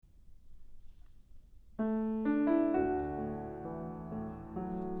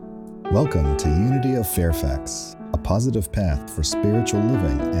Welcome to Unity of Fairfax, a positive path for spiritual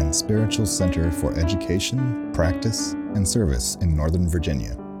living and spiritual center for education, practice, and service in Northern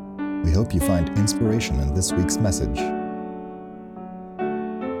Virginia. We hope you find inspiration in this week's message.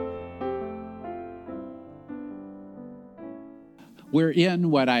 We're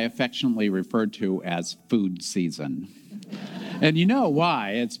in what I affectionately refer to as food season. And you know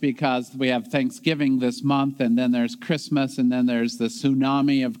why? It's because we have Thanksgiving this month, and then there's Christmas, and then there's the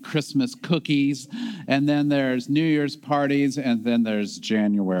tsunami of Christmas cookies, and then there's New Year's parties, and then there's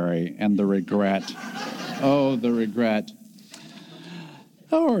January and the regret. Oh, the regret.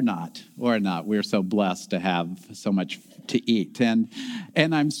 Or not. We're so blessed to have so much to eat. And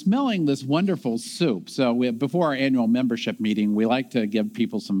I'm smelling this wonderful soup. So before our annual membership meeting, we like to give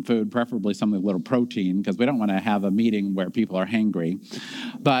people some food, preferably something with a little protein, because we don't want to have a meeting where people are hangry.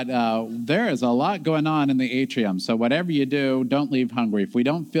 But there is a lot going on in the atrium. So whatever you do, don't leave hungry. If we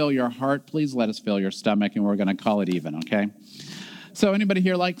don't fill your heart, please let us fill your stomach, and we're going to call it even, okay? So anybody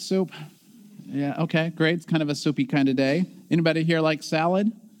here like soup? Yeah, okay, great. It's kind of a soupy kind of day. Anybody here like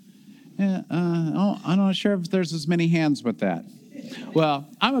salad? Yeah, I'm not sure if there's as many hands with that. Well,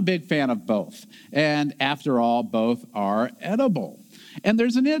 I'm a big fan of both. And after all, both are edible. And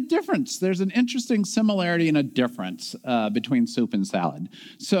there's a difference. There's an interesting similarity and a difference between soup and salad.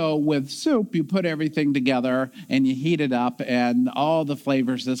 So with soup, you put everything together and you heat it up, and all the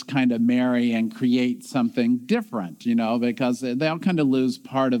flavors just kind of marry and create something different, because they all kind of lose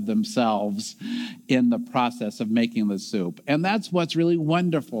part of themselves in the process of making the soup. And that's what's really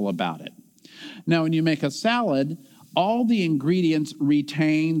wonderful about it. Now, when you make a salad, all the ingredients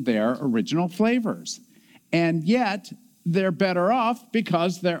retain their original flavors. And yet, they're better off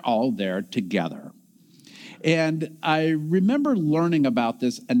because they're all there together. And I remember learning about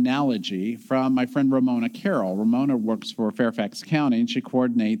this analogy from my friend Ramona Carroll. Ramona works for Fairfax County, and she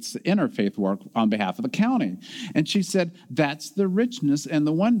coordinates interfaith work on behalf of the county. And she said, that's the richness and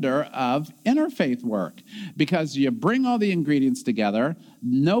the wonder of interfaith work, because you bring all the ingredients together,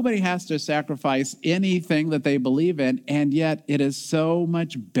 nobody has to sacrifice anything that they believe in, and yet it is so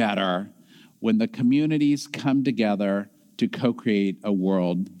much better when the communities come together to co-create a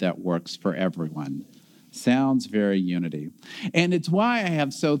world that works for everyone. Sounds very Unity. And it's why I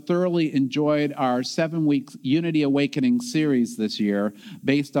have so thoroughly enjoyed our 7-week Unity Awakening series this year,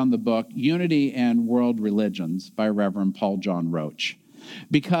 based on the book Unity and World Religions by Reverend Paul John Roach.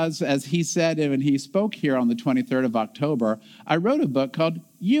 Because, as he said when he spoke here on the 23rd of October, I wrote a book called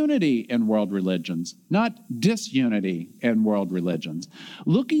Unity in World Religions, not Disunity in World Religions,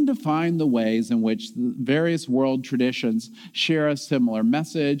 looking to find the ways in which the various world traditions share a similar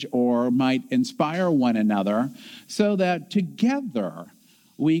message or might inspire one another, so that together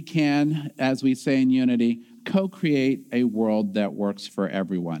we can, as we say in Unity, co-create a world that works for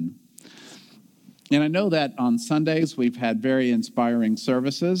everyone. And I know that on Sundays we've had very inspiring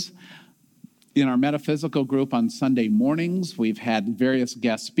services. In our metaphysical group on Sunday mornings, we've had various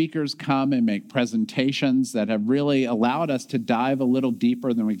guest speakers come and make presentations that have really allowed us to dive a little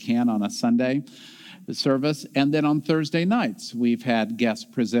deeper than we can on a Sunday service. And then on Thursday nights, we've had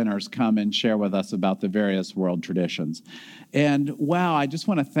guest presenters come and share with us about the various world traditions. And wow, I just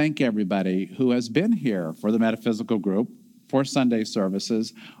want to thank everybody who has been here for the metaphysical group, for Sunday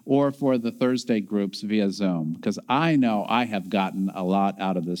services, or for the Thursday groups via Zoom, because I know I have gotten a lot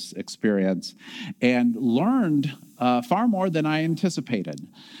out of this experience and learned far more than I anticipated.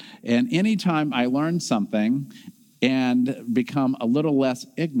 And anytime I learn something and become a little less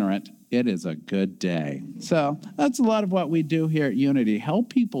ignorant, it is a good day. So that's a lot of what we do here at Unity, help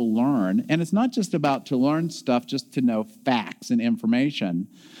people learn. And it's not just about to learn stuff just to know facts and information,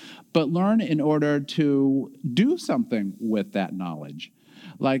 but learn in order to do something with that knowledge,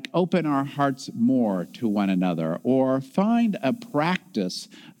 like open our hearts more to one another, or find a practice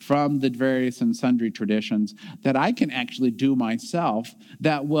from the various and sundry traditions that I can actually do myself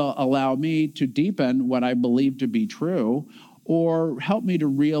that will allow me to deepen what I believe to be true, or help me to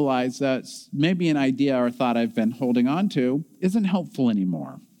realize that maybe an idea or thought I've been holding on to isn't helpful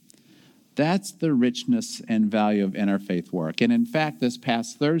anymore. That's the richness and value of interfaith work. And in fact, this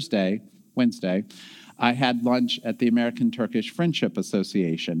past Wednesday, I had lunch at the American Turkish Friendship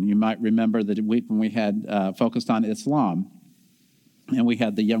Association. You might remember the week when we had focused on Islam. And we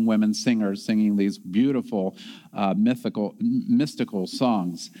had the young women singers singing these beautiful, mystical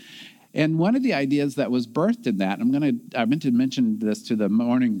songs. And one of the ideas that was birthed in that, I meant to mention this to the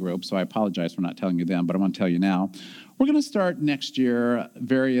morning group, so I apologize for not telling you then, but I want to tell you now. We're going to start next year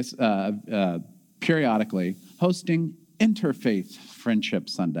periodically hosting Interfaith Friendship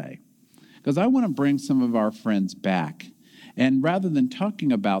Sunday, because I want to bring some of our friends back And rather than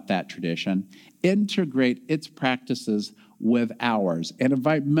talking about that tradition, integrate its practices with ours and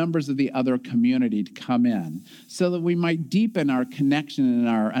invite members of the other community to come in so that we might deepen our connection and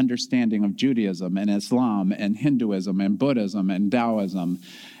our understanding of Judaism and Islam and Hinduism and Buddhism and Taoism.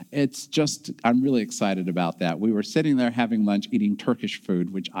 I'm really excited about that. We were sitting there having lunch, eating Turkish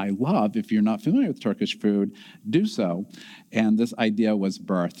food, which I love. If you're not familiar with Turkish food, do so. And this idea was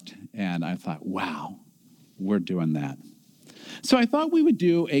birthed. And I thought, wow, we're doing that. So I thought we would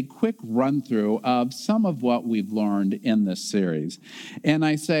do a quick run-through of some of what we've learned in this series. And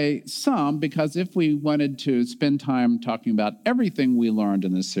I say some because if we wanted to spend time talking about everything we learned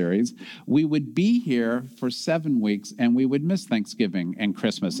in this series, we would be here for 7 weeks and we would miss Thanksgiving and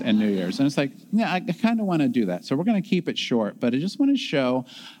Christmas and New Year's. And it's like, yeah, I kind of want to do that. So we're going to keep it short, but I just want to show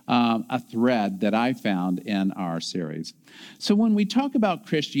a thread that I found in our series. So when we talk about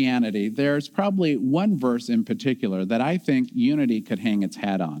Christianity, there's probably one verse in particular that I think unity could hang its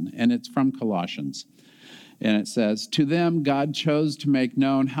hat on, and it's from Colossians. And it says, "To them God chose to make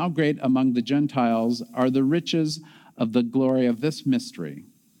known how great among the Gentiles are the riches of the glory of this mystery,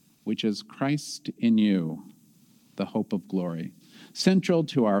 which is Christ in you, the hope of glory." Central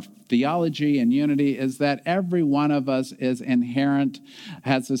to our theology and unity is that every one of us has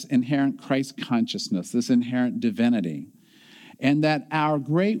this inherent Christ consciousness, this inherent divinity. And that our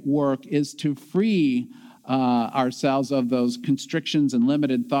great work is to free ourselves of those constrictions and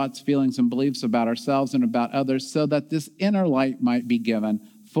limited thoughts, feelings, and beliefs about ourselves and about others so that this inner light might be given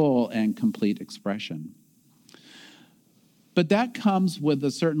full and complete expression. But that comes with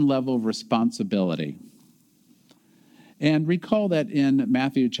a certain level of responsibility. And recall that in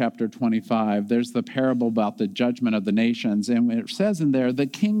Matthew chapter 25, there's the parable about the judgment of the nations. And it says in there, "The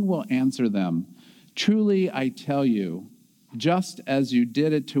king will answer them, 'Truly I tell you, just as you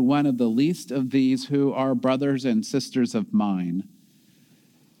did it to one of the least of these who are brothers and sisters of mine,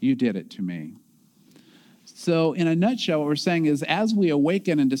 you did it to me.'" So in a nutshell, what we're saying is as we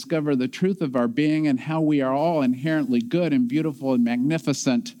awaken and discover the truth of our being and how we are all inherently good and beautiful and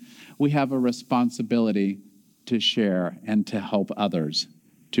magnificent, we have a responsibility to share and to help others,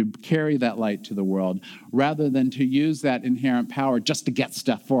 to carry that light to the world, rather than to use that inherent power just to get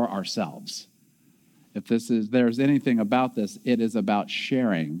stuff for ourselves. If there's anything about this, it is about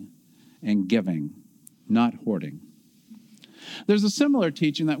sharing and giving, not hoarding. There's a similar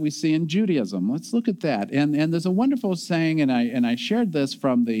teaching that we see in Judaism. Let's look at that. And there's a wonderful saying, and I shared this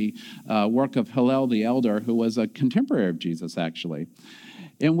from the work of Hillel the Elder, who was a contemporary of Jesus, actually,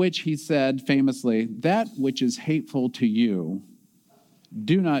 in which he said famously, "That which is hateful to you,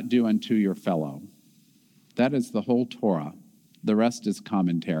 do not do unto your fellow." That is the whole Torah. The rest is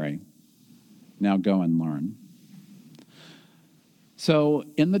commentary. Now go and learn. So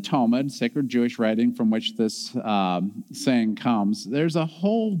in the Talmud, sacred Jewish writing from which this saying comes, there's a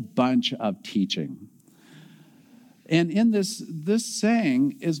whole bunch of teaching. And in this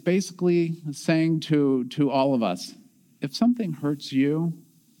saying is basically saying to all of us, if something hurts you,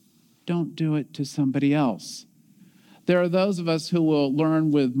 don't do it to somebody else. There are those of us who will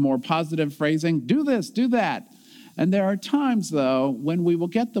learn with more positive phrasing, do this, do that. And there are times, though, when we will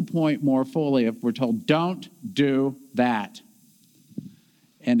get the point more fully if we're told, don't do that.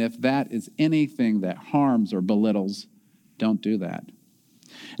 And if that is anything that harms or belittles, don't do that.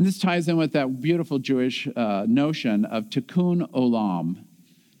 And this ties in with that beautiful Jewish notion of tikkun olam,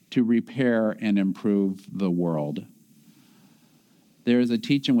 to repair and improve the world. There is a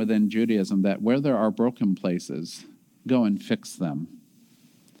teaching within Judaism that where there are broken places, go and fix them.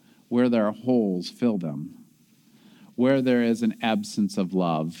 Where there are holes, fill them. Where there is an absence of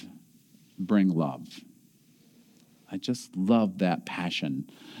love, bring love. I just love that passion,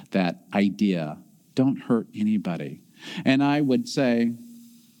 that idea. Don't hurt anybody. And I would say,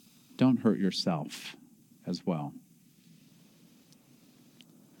 don't hurt yourself as well.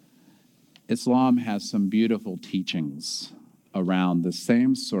 Islam has some beautiful teachings around the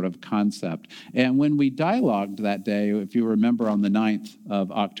same sort of concept. And when we dialogued that day, if you remember on the 9th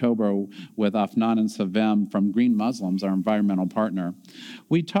of October with Afnan and Savem from Green Muslims, our environmental partner,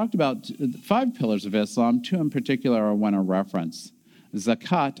 we talked about 5 pillars of Islam. 2 in particular I want to reference.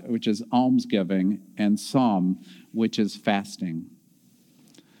 Zakat, which is almsgiving, and Sawm, which is fasting.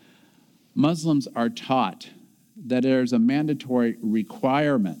 Muslims are taught that there's a mandatory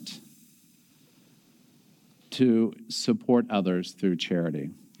requirement to support others through charity.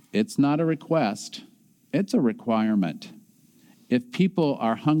 It's not a request, it's a requirement. If people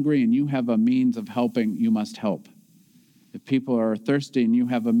are hungry and you have a means of helping, you must help. If people are thirsty and you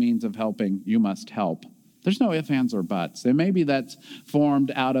have a means of helping, you must help. There's no ifs, ands, or buts. And maybe that's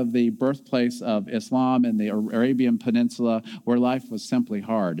formed out of the birthplace of Islam in the Arabian Peninsula, where life was simply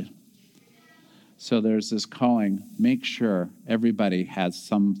hard. So there's this calling, make sure everybody has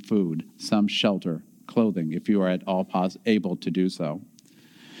some food, some shelter, clothing, if you are at all able to do so.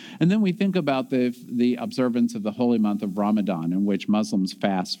 And then we think about the observance of the holy month of Ramadan, in which Muslims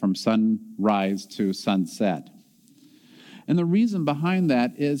fast from sunrise to sunset. And the reason behind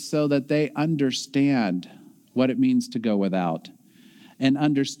that is so that they understand what it means to go without, and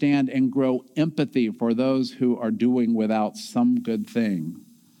understand and grow empathy for those who are doing without some good thing,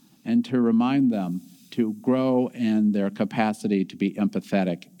 and to remind them to grow in their capacity to be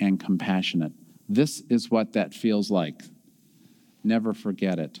empathetic and compassionate. This is what that feels like. Never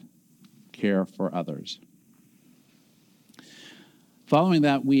forget it. Care for others. Following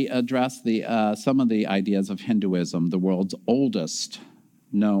that, we address some of the ideas of Hinduism, the world's oldest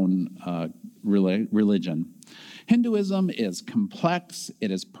known religion. Hinduism is complex,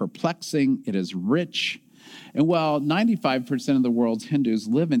 it is perplexing, it is rich. And while 95% of the world's Hindus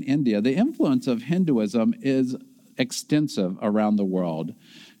live in India, the influence of Hinduism is extensive around the world.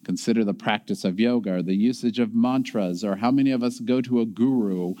 Consider the practice of yoga, or the usage of mantras, or how many of us go to a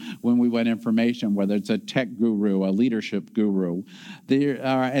guru when we want information, whether it's a tech guru, a leadership guru.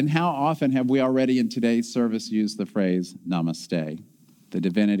 And how often have we already in today's service used the phrase, namaste? The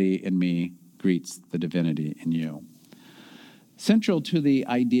divinity in me greets the divinity in you. Central to the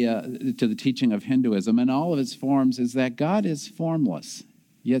idea, to the teaching of Hinduism in all of its forms, is that God is formless,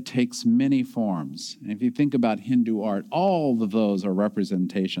 yet takes many forms. And if you think about Hindu art, all of those are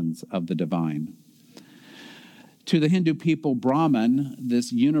representations of the divine. To the Hindu people, Brahman,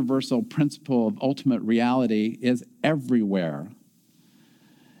 this universal principle of ultimate reality, is everywhere.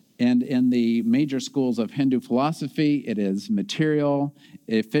 And in the major schools of Hindu philosophy, it is material,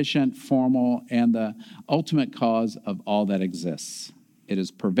 efficient, formal, and the ultimate cause of all that exists. It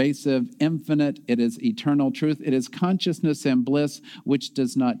is pervasive, infinite, it is eternal truth, it is consciousness and bliss, which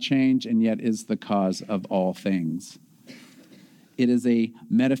does not change and yet is the cause of all things. It is a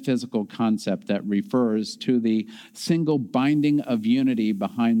metaphysical concept that refers to the single binding of unity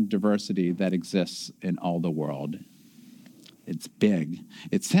behind diversity that exists in all the world. It's big.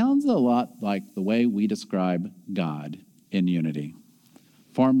 It sounds a lot like the way we describe God in unity.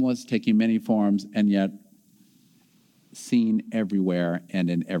 Formless, taking many forms, and yet seen everywhere and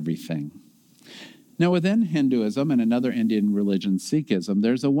in everything. Now, within Hinduism and another Indian religion, Sikhism,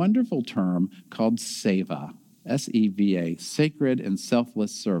 there's a wonderful term called seva, S-E-V-A, sacred and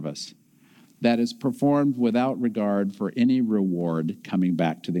selfless service, that is performed without regard for any reward coming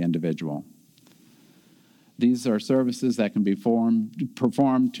back to the individual. These are services that can be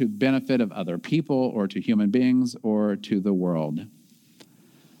performed to benefit of other people or to human beings or to the world.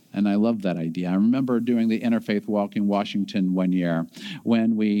 And I love that idea. I remember doing the Interfaith Walk in Washington one year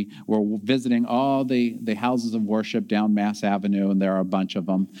when we were visiting all the houses of worship down Mass Avenue, and there are a bunch of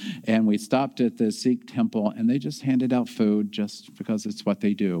them. And we stopped at the Sikh temple, and they just handed out food just because it's what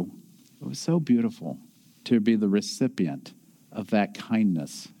they do. It was so beautiful to be the recipient of that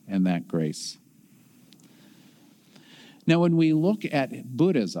kindness and that grace. Now, when we look at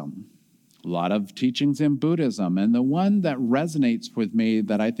Buddhism, a lot of teachings in Buddhism, and the one that resonates with me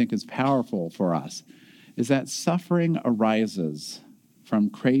that I think is powerful for us is that suffering arises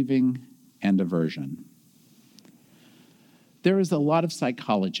from craving and aversion. There is a lot of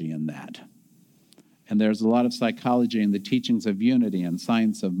psychology in that, and there's a lot of psychology in the teachings of unity and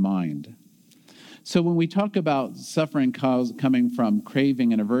science of mind. So when we talk about suffering coming from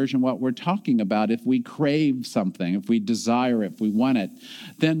craving and aversion, what we're talking about, if we crave something, if we desire it, if we want it,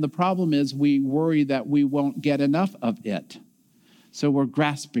 then the problem is we worry that we won't get enough of it. So we're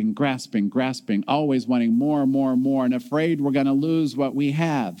grasping, always wanting more and more and more, and afraid we're going to lose what we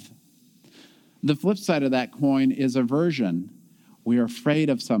have. The flip side of that coin is aversion. We are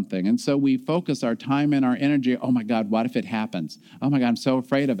afraid of something, and so we focus our time and our energy. Oh my God, what if it happens? Oh my God, I'm so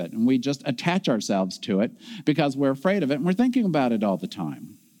afraid of it. And we just attach ourselves to it because we're afraid of it, and we're thinking about it all the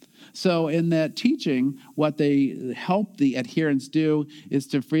time. So in that teaching, what they help the adherents do is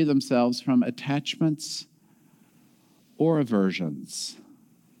to free themselves from attachments or aversions.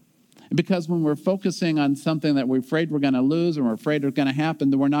 Because when we're focusing on something that we're afraid we're going to lose or we're afraid it's going to happen,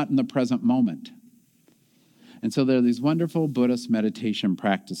 then we're not in the present moment. And so there are these wonderful Buddhist meditation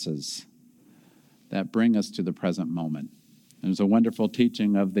practices that bring us to the present moment. There's a wonderful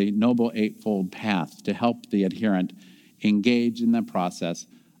teaching of the Noble Eightfold Path to help the adherent engage in the process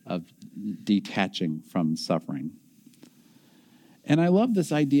of detaching from suffering. And I love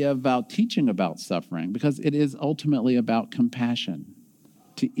this idea about teaching about suffering because it is ultimately about compassion,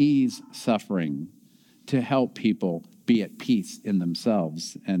 to ease suffering, to help people be at peace in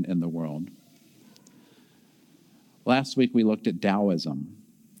themselves and in the world. Last week we looked at Taoism.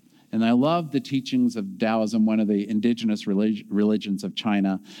 And I love the teachings of Taoism, one of the indigenous religions of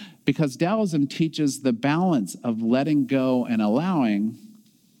China, because Taoism teaches the balance of letting go and allowing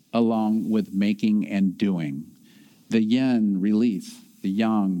along with making and doing. The yin, release, the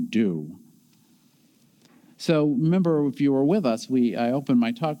yang, do. So remember, if you were with us, I opened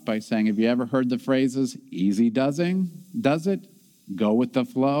my talk by saying, have you ever heard the phrases, easy does it, go with the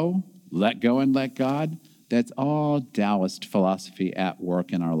flow, let go and let God? That's all Taoist philosophy at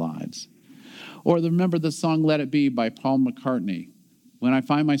work in our lives. Or remember the song Let It Be by Paul McCartney. When I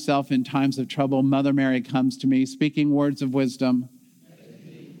find myself in times of trouble, Mother Mary comes to me speaking words of wisdom.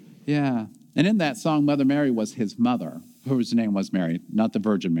 Yeah. And in that song, Mother Mary was his mother, whose name was Mary, not the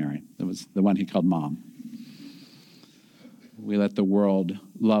Virgin Mary. It was the one he called Mom. We let the world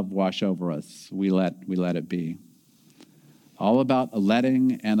love wash over us. We let it be. All about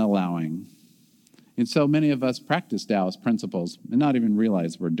letting and allowing. And so many of us practice Taoist principles and not even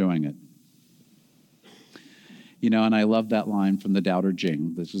realize we're doing it. And I love that line from the Tao Te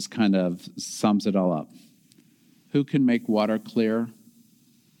Ching that just kind of sums it all up. Who can make water clear?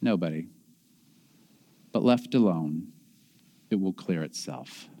 Nobody. But left alone, it will clear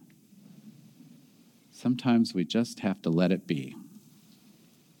itself. Sometimes we just have to let it be.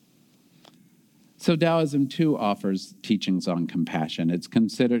 So Taoism, too, offers teachings on compassion.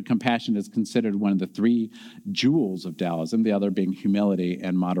 Compassion is considered one of the three jewels of Taoism, the other being humility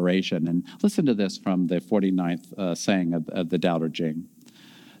and moderation. And listen to this from the 49th saying of the Tao Te Ching.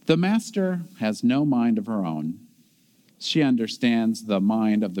 The master has no mind of her own. She understands the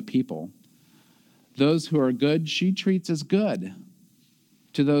mind of the people. Those who are good, she treats as good.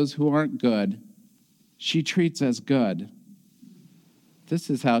 To those who aren't good, she treats as good. This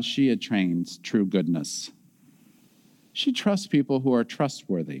is how she attrains true goodness. She trusts people who are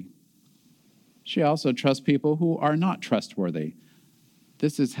trustworthy. She also trusts people who are not trustworthy.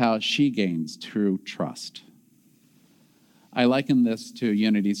 This is how she gains true trust. I liken this to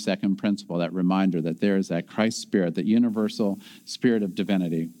Unity's second principle, that reminder that there is that Christ spirit, that universal spirit of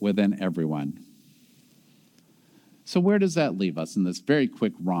divinity within everyone. So where does that leave us in this very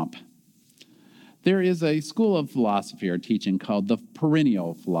quick romp? There is a school of philosophy or teaching called the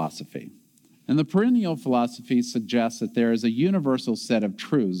perennial philosophy. And the perennial philosophy suggests that there is a universal set of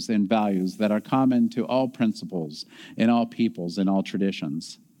truths and values that are common to all principles in all peoples and all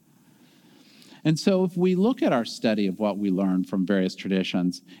traditions. And so if we look at our study of what we learn from various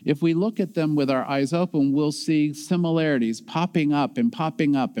traditions, if we look at them with our eyes open, we'll see similarities popping up and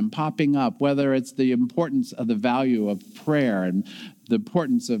popping up and popping up, whether it's the importance of the value of prayer and the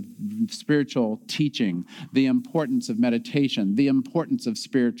importance of spiritual teaching, the importance of meditation, the importance of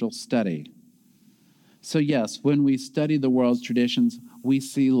spiritual study. So yes, when we study the world's traditions, we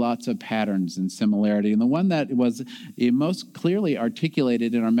see lots of patterns and similarity. And the one that was most clearly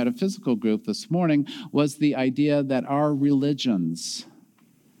articulated in our metaphysical group this morning was the idea that our religions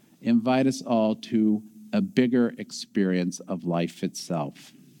invite us all to a bigger experience of life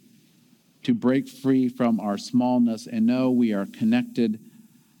itself, to break free from our smallness and know we are connected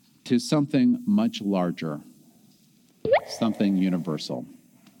to something much larger, something universal.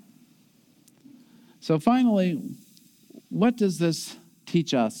 So finally, what does this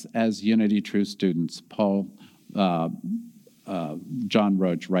teach us as Unity True students? John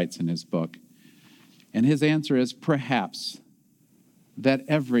Roach writes in his book. And his answer is perhaps that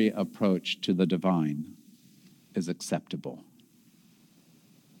every approach to the divine is acceptable.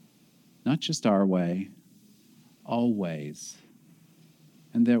 Not just our way, all ways.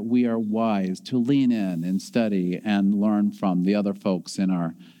 And that we are wise to lean in and study and learn from the other folks in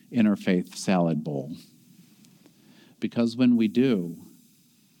our interfaith salad bowl. Because when we do,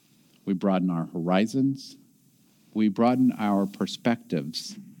 we broaden our horizons, we broaden our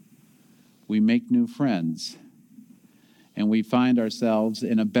perspectives, we make new friends, and we find ourselves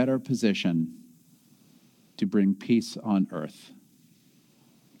in a better position to bring peace on earth.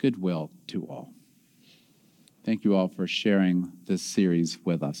 Goodwill to all. Thank you all for sharing this series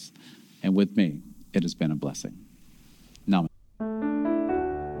with us and with me. It has been a blessing. Namaste.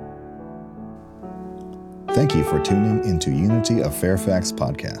 Thank you for tuning into Unity of Fairfax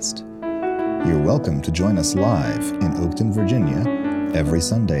podcast. You're welcome to join us live in Oakton, Virginia, every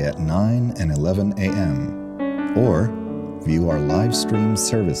Sunday at 9 and 11 a.m. or view our live stream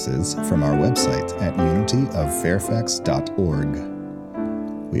services from our website at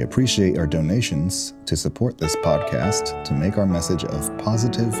unityoffairfax.org. We appreciate your donations to support this podcast to make our message of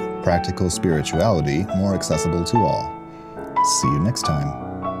positive, practical spirituality more accessible to all. See you next time.